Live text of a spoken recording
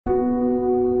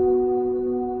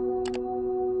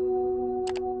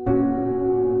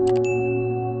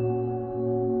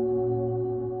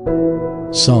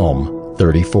Psalm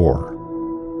 34.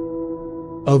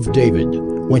 Of David,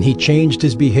 when he changed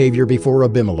his behavior before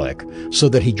Abimelech, so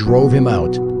that he drove him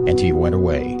out, and he went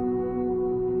away.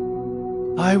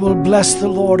 I will bless the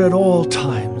Lord at all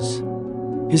times.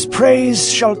 His praise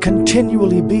shall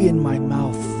continually be in my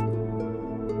mouth.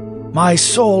 My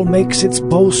soul makes its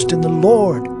boast in the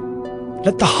Lord.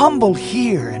 Let the humble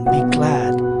hear and be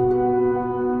glad.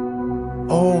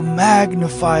 Oh,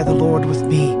 magnify the Lord with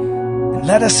me, and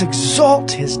let us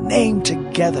exalt his name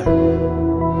together.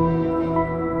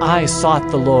 I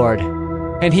sought the Lord,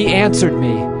 and he answered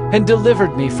me and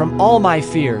delivered me from all my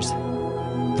fears.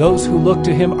 Those who look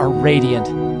to him are radiant,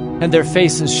 and their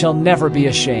faces shall never be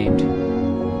ashamed.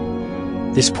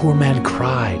 This poor man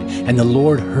cried, and the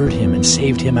Lord heard him and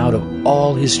saved him out of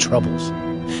all his troubles.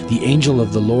 The angel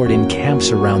of the Lord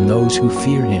encamps around those who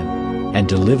fear him and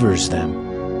delivers them.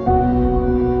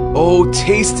 Oh,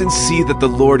 taste and see that the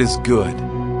Lord is good.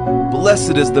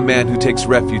 Blessed is the man who takes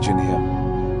refuge in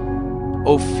him.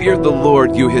 Oh, fear the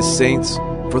Lord, you his saints,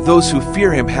 for those who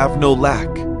fear him have no lack.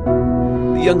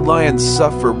 The young lions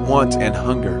suffer want and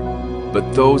hunger,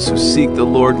 but those who seek the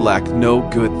Lord lack no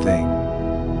good thing.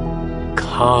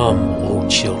 Come, O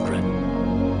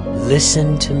children,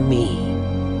 listen to me.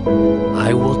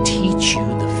 I will teach you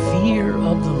the fear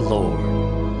of the Lord.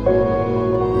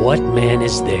 What man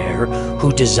is there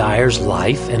who desires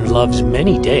life and loves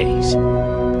many days,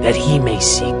 that he may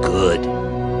see good?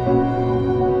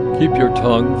 Keep your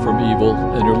tongue from evil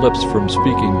and your lips from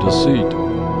speaking deceit.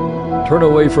 Turn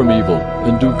away from evil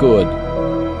and do good.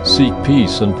 Seek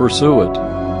peace and pursue it.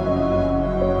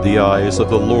 The eyes of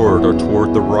the Lord are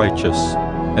toward the righteous,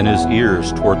 and his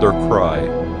ears toward their cry.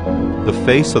 The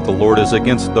face of the Lord is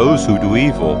against those who do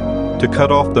evil, to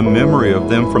cut off the memory of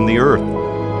them from the earth.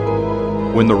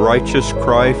 When the righteous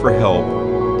cry for help,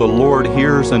 the Lord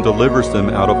hears and delivers them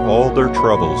out of all their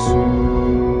troubles.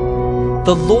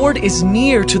 The Lord is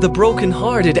near to the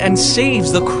brokenhearted and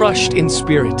saves the crushed in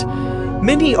spirit.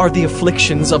 Many are the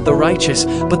afflictions of the righteous,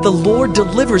 but the Lord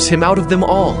delivers him out of them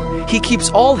all. He keeps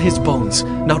all his bones,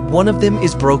 not one of them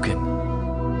is broken.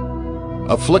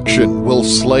 Affliction will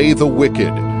slay the wicked,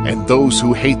 and those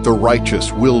who hate the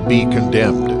righteous will be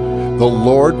condemned. The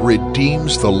Lord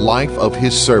redeems the life of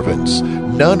his servants.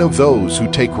 None of those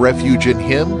who take refuge in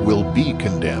him will be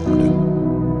condemned.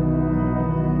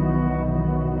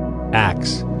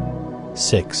 Acts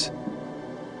 6.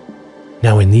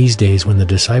 Now in these days, when the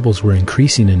disciples were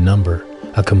increasing in number,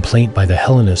 a complaint by the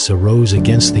Hellenists arose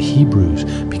against the Hebrews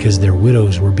because their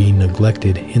widows were being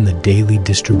neglected in the daily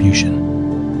distribution.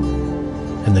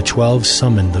 And the 12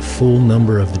 summoned the full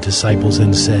number of the disciples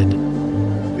and said,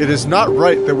 It is not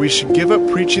right that we should give up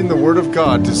preaching the word of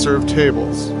God to serve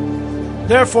tables.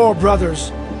 Therefore,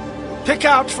 brothers, pick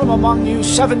out from among you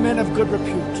 7 men of good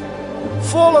repute,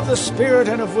 full of the Spirit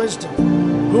and of wisdom,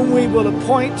 whom we will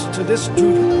appoint to this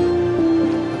duty.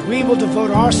 But we will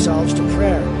devote ourselves to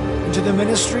prayer and to the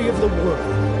ministry of the word.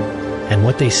 And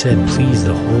what they said pleased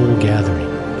the whole gathering.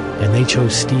 And they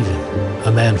chose Stephen,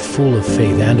 a man full of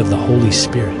faith and of the Holy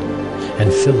Spirit,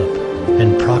 and Philip,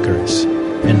 and Prochorus,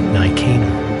 and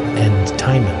Nicanor, and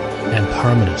Timon, and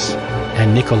Parmen,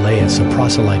 and Nicholas, a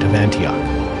proselyte of Antioch.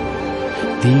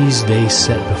 These they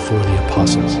set before the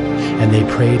apostles, and they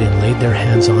prayed and laid their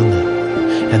hands on them.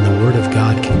 And the word of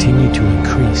God continued to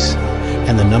increase,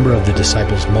 and the number of the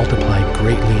disciples multiplied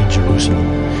greatly in Jerusalem,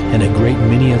 and a great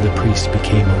many of the priests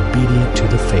became obedient to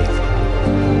the faith.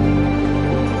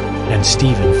 And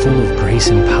Stephen, full of grace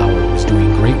and power, was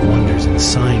doing great wonders and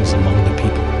signs among the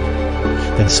people.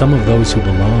 Then some of those who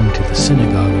belonged to the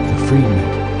synagogue of the freedmen,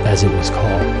 as it was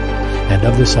called, and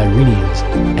of the Cyrenians,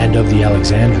 and of the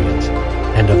Alexandrians,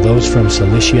 and of those from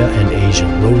Cilicia and Asia,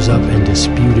 rose up and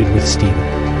disputed with Stephen.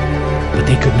 But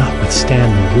they could not withstand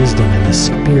the wisdom and the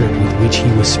spirit with which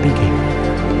he was speaking.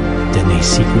 Then they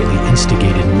secretly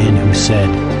instigated men who said,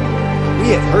 We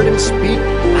have heard him speak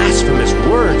blasphemous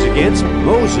words against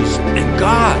Moses and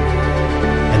God.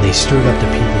 And they stirred up the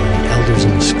people and the elders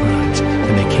and the scribes,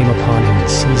 and they came upon him and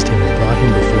seized him and brought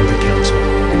him before the council.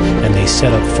 And they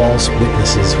set up false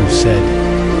witnesses who said,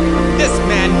 This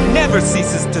man never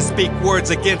ceases to speak words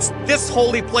against this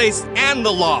holy place and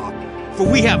the law. For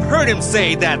we have heard him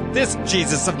say that this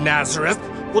Jesus of Nazareth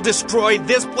will destroy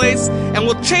this place and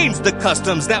will change the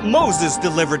customs that Moses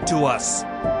delivered to us.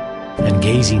 And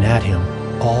gazing at him,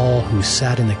 all who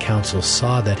sat in the council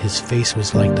saw that his face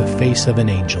was like the face of an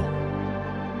angel.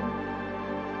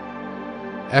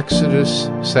 Exodus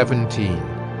 17.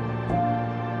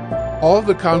 All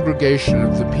the congregation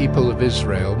of the people of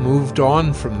Israel moved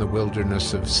on from the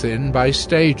wilderness of Sin by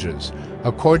stages,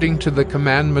 according to the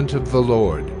commandment of the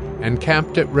Lord, and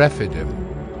camped at Rephidim.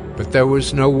 But there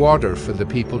was no water for the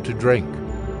people to drink.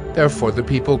 Therefore the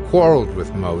people quarreled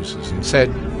with Moses and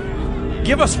said,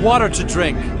 "Give us water to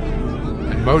drink."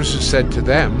 And Moses said to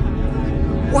them,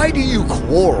 "Why do you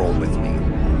quarrel with me?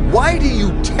 Why do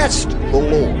you test the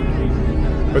Lord?"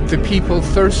 But the people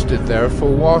thirsted there for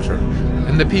water,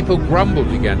 and the people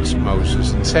grumbled against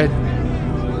Moses and said,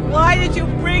 "Why did you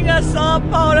bring us up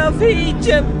out of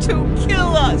Egypt to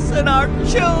kill us and our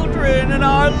children and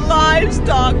our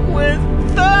livestock with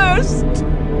thirst?"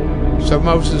 So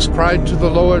Moses cried to the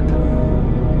Lord,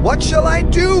 "What shall I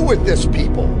do with this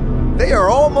people? They are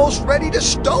almost ready to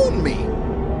stone me."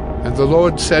 And the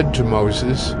Lord said to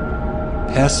Moses,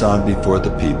 "Pass on before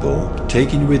the people,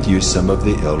 taking with you some of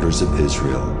the elders of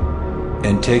Israel,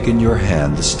 and take in your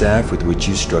hand the staff with which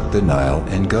you struck the Nile,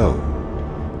 and go.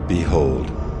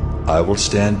 Behold, I will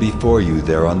stand before you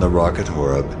there on the rock at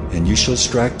Horeb, and you shall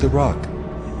strike the rock,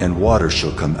 and water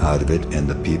shall come out of it, and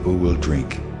the people will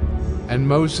drink." And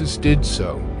Moses did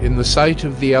so in the sight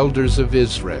of the elders of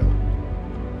Israel.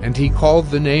 And he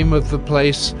called the name of the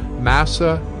place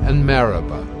Massah and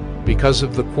Meribah, because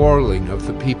of the quarreling of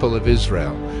the people of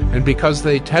Israel, and because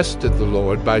they tested the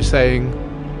Lord by saying,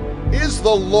 "Is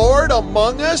the Lord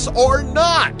among us or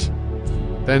not?"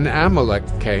 Then Amalek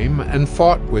came and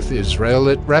fought with Israel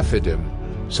at Rephidim.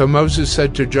 So Moses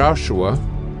said to Joshua,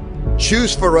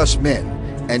 "Choose for us men,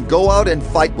 and go out and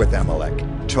fight with Amalek.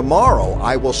 Tomorrow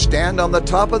I will stand on the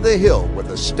top of the hill with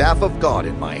the staff of God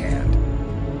in my hand."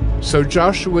 So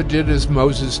Joshua did as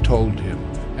Moses told him,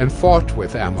 and fought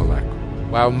with Amalek,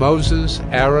 while Moses,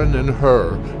 Aaron, and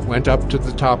Hur went up to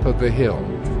the top of the hill.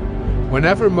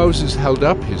 Whenever Moses held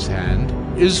up his hand,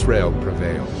 Israel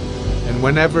prevailed, and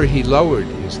whenever he lowered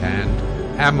his hand,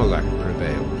 Amalek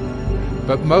prevailed.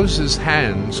 But Moses'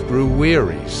 hands grew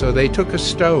weary, so they took a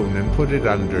stone and put it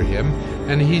under him,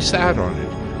 and he sat on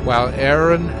it, while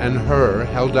Aaron and Hur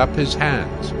held up his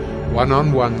hands, one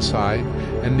on one side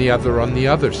and the other on the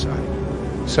other side.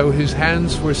 So his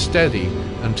hands were steady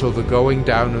until the going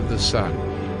down of the sun.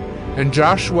 And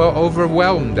Joshua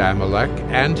overwhelmed Amalek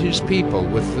and his people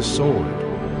with the sword.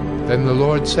 Then the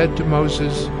Lord said to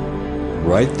Moses,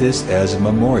 "Write this as a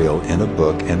memorial in a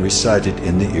book and recite it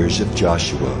in the ears of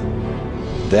Joshua,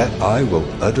 that I will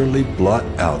utterly blot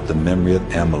out the memory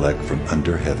of Amalek from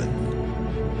under heaven."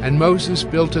 And Moses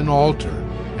built an altar,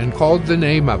 and called the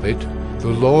name of it, "The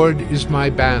Lord is my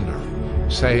banner,"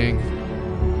 saying,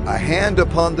 "A hand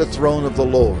upon the throne of the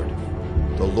Lord.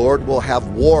 The Lord will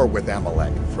have war with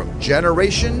Amalek from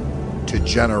generation to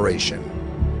generation."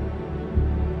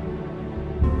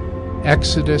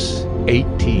 Exodus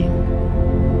 18.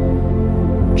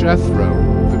 Jethro,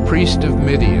 the priest of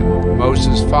Midian,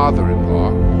 Moses'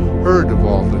 father-in-law, heard of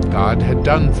all that God had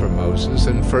done for Moses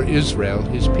and for Israel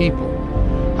his people,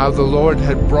 how the Lord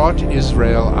had brought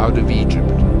Israel out of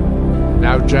Egypt.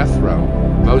 Now Jethro,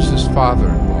 Moses'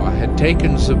 father-in-law, had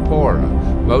taken Zipporah,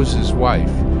 Moses'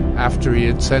 wife, after he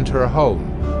had sent her home,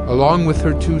 along with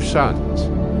her 2 sons.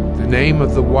 The name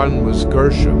of the one was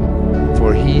Gershom,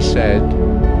 for he said,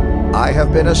 "I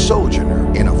have been a sojourner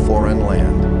in a foreign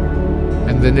land."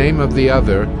 And the name of the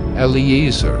other,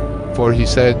 Eliezer, for he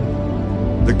said,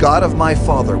 "The God of my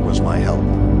father was my help,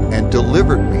 and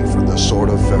delivered me from the sword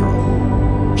of Pharaoh."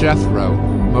 Jethro,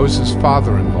 Moses'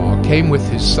 father-in-law, came with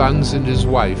his sons and his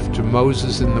wife to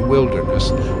Moses in the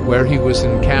wilderness, where he was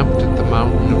encamped at the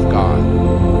mountain of God.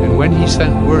 And when he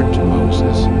sent word to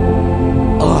Moses,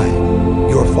 "I,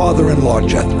 your father-in-law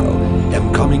Jethro,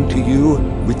 am coming to you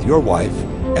with your wife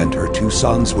and her 2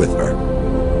 sons with her."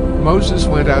 Moses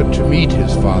went out to meet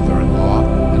his father-in-law,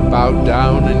 and bowed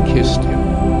down and kissed him.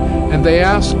 And they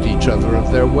asked each other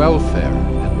of their welfare,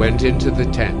 and went into the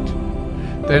tent.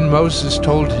 Then Moses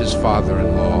told his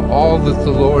father-in-law all that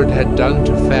the Lord had done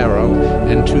to Pharaoh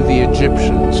and to the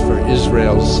Egyptians for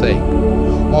Israel's sake,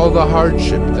 all the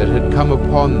hardship that had come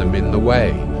upon them in the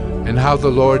way, and how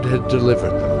the Lord had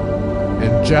delivered them.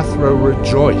 And Jethro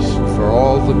rejoiced for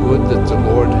all the good that the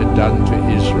Lord had done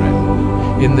to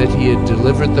Israel, in that he had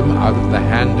delivered them out of the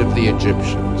hand of the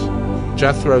Egyptians.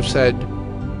 Jethro said,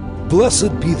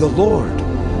 "Blessed be the Lord,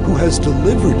 who has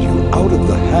delivered you out of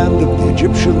the hand of the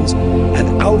Egyptians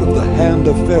and out of the hand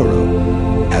of Pharaoh,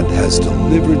 and has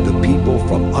delivered the people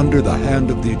from under the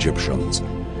hand of the Egyptians.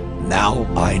 Now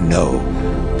I know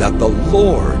that the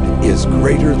Lord is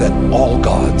greater than all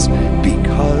gods,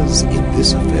 because in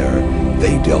this affair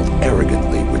they dealt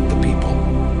arrogantly with the people."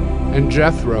 And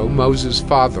Jethro, Moses'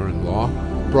 father-in-law,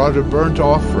 brought a burnt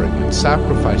offering and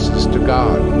sacrifices to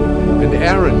God. And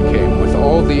Aaron came with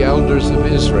all the elders of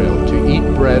Israel to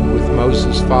eat bread with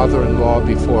Moses' father-in-law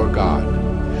before God.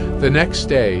 The next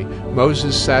day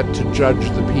Moses sat to judge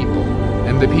the people,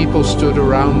 And the people stood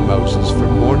around Moses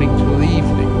from morning till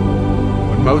evening.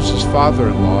 When Moses'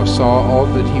 father-in-law saw all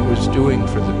that he was doing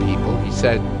for the people, he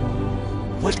said,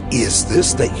 "What is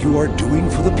this that you are doing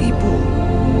for the people?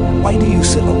 Why do you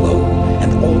sit alone,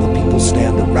 and all the people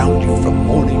stand around you from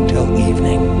morning till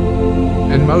evening?"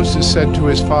 And Moses said to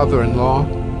his father-in-law,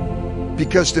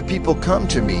 "Because the people come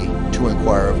to me to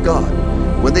inquire of God.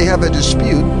 When they have a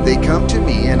dispute, they come to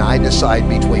me, and I decide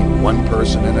between one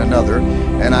person and another,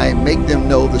 and I make them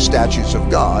know the statutes of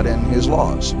God and his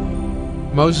laws."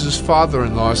 Moses'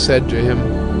 father-in-law said to him,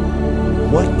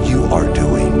 "What you are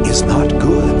doing is not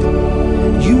good.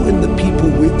 You and the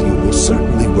people with you will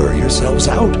certainly wear yourselves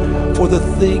out, for the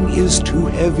thing is too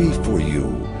heavy for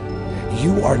you.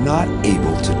 You are not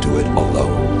able to do it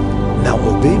alone. Now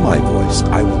obey my voice,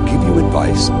 I will give you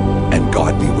advice, and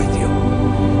God be with you.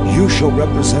 You shall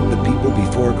represent the people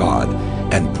before God,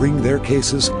 and bring their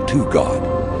cases to God.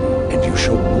 And you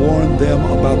shall warn them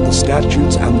about the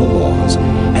statutes and the laws,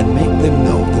 and make them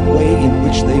know the way in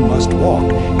which they must walk,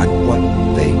 and what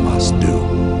they must do.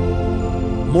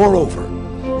 Moreover,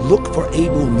 look for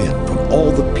able men from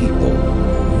all the people,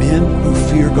 men who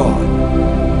fear God,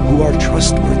 who are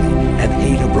trustworthy and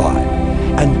hate a bribe,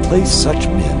 and place such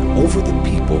men over the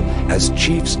people as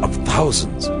chiefs of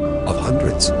thousands, of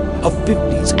hundreds, of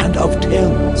 50s, and of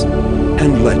 10s,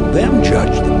 and let them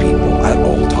judge the people at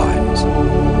all times.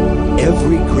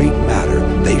 Every great matter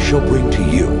they shall bring to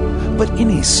you, but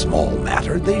any small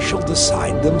matter they shall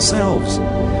decide themselves.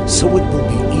 So it will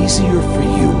be easier for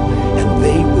you, and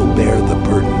they will bear the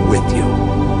burden with you.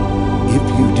 If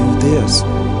you do this,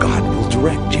 God will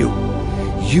direct you.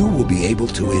 You will be able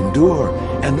to endure,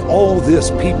 and all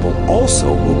this people also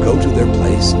will go to their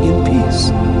place in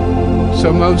peace."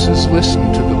 So Moses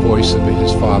listened to the voice of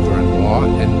his father-in-law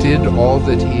and did all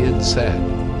that he had said.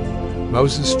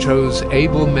 Moses chose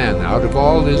able men out of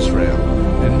all Israel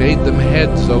and made them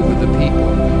heads over the people,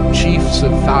 chiefs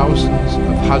of thousands,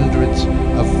 of hundreds,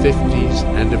 of 50s,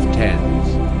 and of 10s.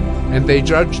 And they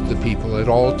judged the people at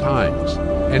all times.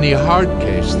 Any hard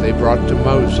case they brought to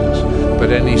Moses,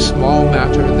 but any small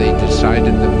matter they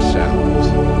decided themselves.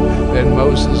 Then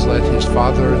Moses let his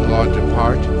father-in-law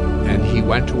depart, and he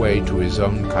went away to his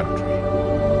own country.